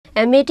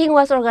A meeting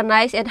was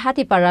organized at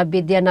Hatipara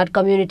Baidyanath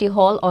Community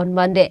Hall on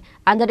Monday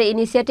under the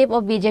initiative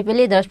of BJP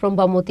leaders from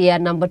Bamutia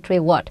No. 3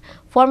 Ward.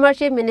 Former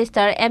Chief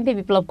Minister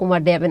MP Biplab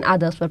Kumar and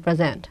others were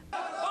present.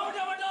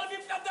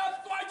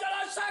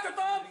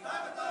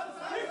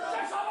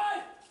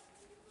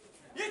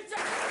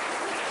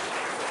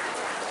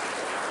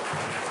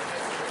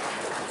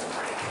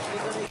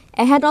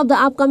 Ahead of the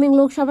upcoming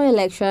Lok Sabha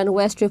election,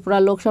 West Tripura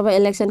Lok Sabha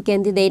election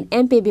candidate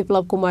MP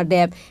Biplab Kumar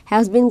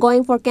has been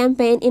going for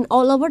campaign in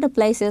all over the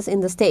places in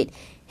the state.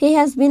 He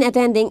has been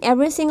attending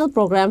every single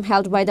program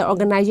held by the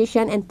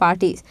organization and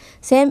parties.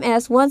 Same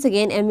as once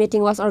again a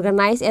meeting was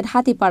organized at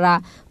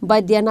Hatipara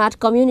Baidyanath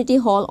Community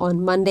Hall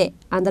on Monday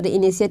under the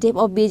initiative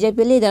of BJP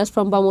leaders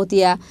from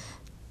Bamutia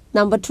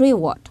No. 3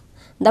 Ward.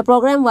 The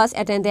program was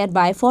attended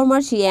by former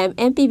CM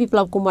MP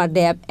Biplab Kumar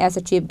as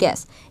a chief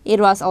guest. It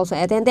was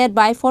also attended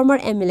by former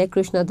MLA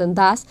Krishna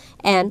Das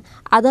and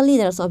other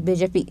leaders of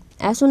BJP.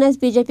 As soon as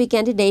BJP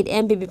candidate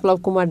MP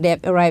Biplab Kumar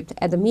arrived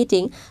at the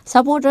meeting,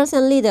 supporters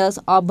and leaders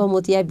of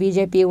Bamutia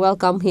BJP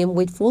welcomed him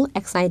with full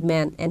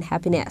excitement and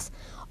happiness.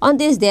 On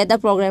this day, the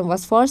program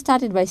was first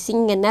started by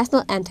singing a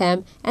national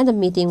anthem and the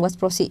meeting was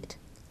proceeded.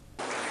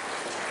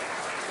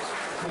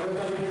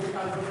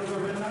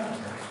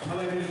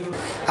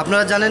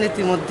 আপনারা জানেন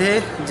ইতিমধ্যে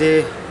যে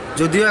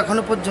যদিও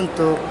এখনো পর্যন্ত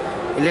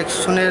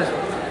ইলেকশনের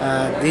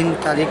দিন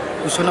তারিখ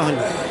ঘোষণা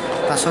হয়নি,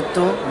 তা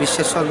সত্ত্বেও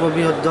বিশ্বের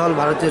সর্ববৃহৎ দল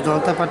ভারতীয়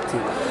জনতা পার্টি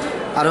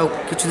আরও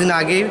কিছুদিন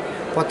আগেই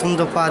প্রথম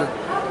দফার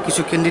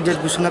কিছু ক্যান্ডিডেট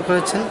ঘোষণা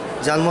করেছেন,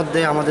 যার মধ্যে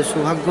আমাদের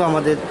সৌভাগ্য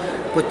আমাদের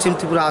পশ্চিম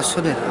ত্রিপুরা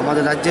আসনের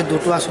আমাদের রাজ্যের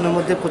দুটো আসনের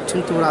মধ্যে পশ্চিম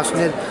ত্রিপুরা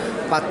আসনের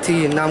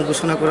প্রার্থীর নাম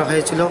ঘোষণা করা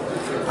হয়েছিল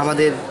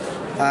আমাদের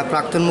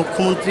প্রাক্তন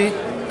মুখ্যমন্ত্রী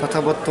তথা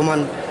বর্তমান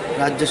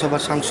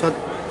রাজ্যসভার সাংসদ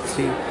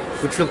শ্রী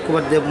বিপ্লব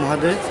কুমার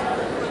মহোদয়।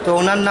 তো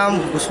ওনার নাম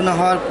ঘোষণা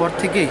হওয়ার পর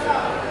থেকেই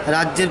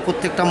রাজ্যের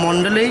প্রত্যেকটা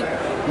মণ্ডলেই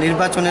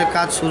নির্বাচনের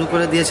কাজ শুরু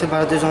করে দিয়েছে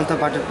ভারতীয় জনতা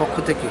পার্টির পক্ষ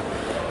থেকে।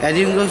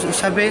 এরই অঙ্গ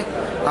হিসাবে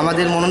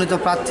আমাদের মনোনীত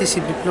প্রার্থী শ্রী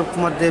বিপ্লব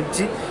কুমার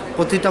জি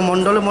প্রতিটা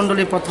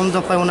মণ্ডলে প্রথম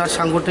দফায় ওনার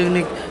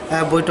সাংগঠনিক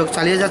বৈঠক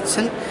চালিয়ে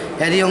যাচ্ছেন।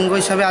 এরই অঙ্গ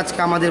হিসাবে আজকে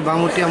আমাদের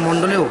বামুটিয়া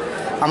মণ্ডলেও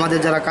আমাদের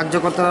যারা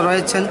কার্যকর্তারা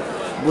রয়েছেন,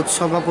 বুথ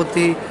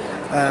সভাপতি,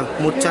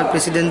 মোর্চার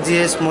প্রেসিডেন্ট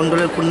জিএস,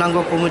 মণ্ডলের পূর্ণাঙ্গ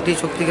কমিটি,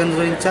 শক্তি কেন্দ্র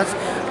ইনচার্জ,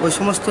 ওই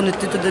সমস্ত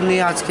নেতৃত্বদের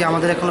নিয়ে আজকে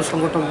আমাদের এখনও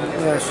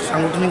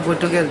সাংগঠনিক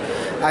বৈঠকের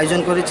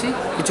আয়োজন করেছি।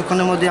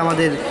 কিছুক্ষণের মধ্যে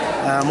আমাদের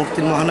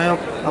মুক্তির মহানায়ক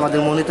আমাদের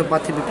মনোনীত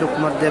প্রার্থী বিপ্লব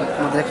কুমার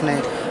আমাদের এখানে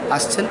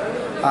আসছেন।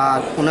 আর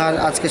ওনার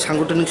আজকে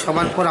সাংগঠনিক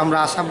সভার পর আমরা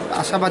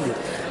আশাবাদী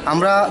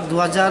আমরা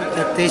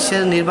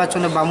 2023-এর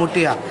নির্বাচনে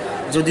বামুটিয়া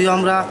যদিও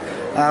আমরা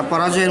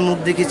পরাজয়ের মুখ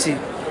দেখেছি,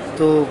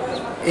 তো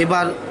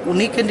এবার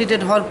উনি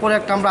ক্যান্ডিডেট হওয়ার পর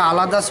একটা আমরা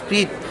আলাদা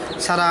স্পিড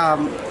সারা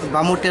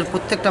বামুটিয়ার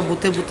প্রত্যেকটা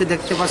বুথে বুথে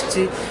দেখতে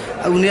পাচ্ছি।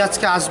 উনি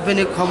আজকে আসবেন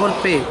এই খবর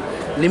পেয়ে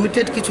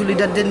লিমিটেড কিছু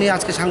লিডারদের নিয়ে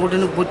আজকে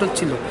সাংগঠনিক বৈঠক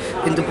ছিল,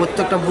 কিন্তু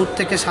প্রত্যেকটা বুথ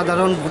থেকে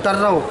সাধারণ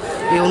ভোটাররাও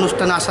এই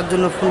অনুষ্ঠানে আসার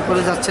জন্য ফোন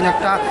করে যাচ্ছেন।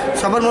 একটা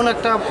সবার মনে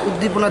একটা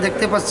উদ্দীপনা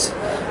দেখতে পাচ্ছি।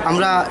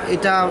 আমরা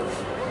এটা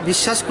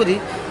বিশ্বাস করি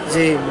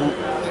যে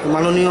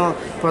মাননীয়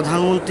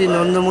প্রধানমন্ত্রী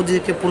নরেন্দ্র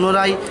মোদীকে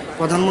পুনরায়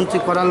প্রধানমন্ত্রী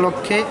করার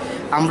লক্ষ্যে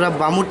আমরা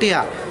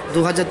বামুটিয়া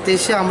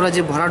 2023-এ আমরা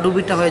যে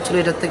ভরাডুবিটা হয়েছিল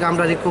এটার থেকে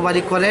আমরা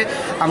রিকভারি করে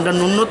আমরা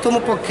ন্যূনতম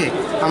পক্ষে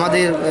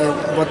আমাদের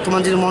বর্তমান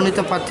যে মনোনীত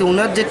প্রার্থী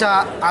ওনার যেটা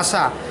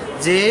আশা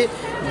যে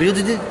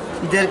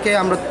বিরোধীদেরকে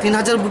আমরা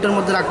 3000 ভোটের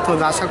মধ্যে রাখতে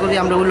হবে, আশা করি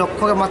আমরা ওই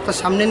লক্ষ্যকে মাত্রা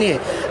সামনে নিয়ে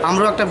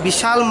আমরাও একটা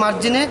বিশাল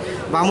মার্জিনে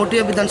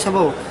বামুটিয়া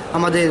বিধানসভাও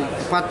আমাদের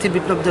প্রার্থী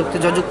বিপ্লব দেবকে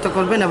জয়যুক্ত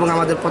করবেন এবং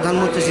আমাদের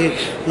প্রধানমন্ত্রী শ্রী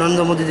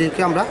নরেন্দ্র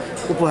মোদীকে আমরা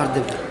উপহার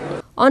দেব।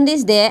 On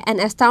this day, an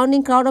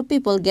astounding crowd of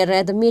people gathered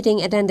at the meeting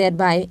attended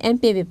by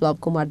MP Biplab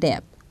Kumar.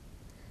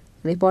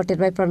 Reported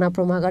by Pranav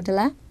from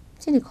Agartala,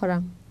 Chini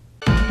Khoram.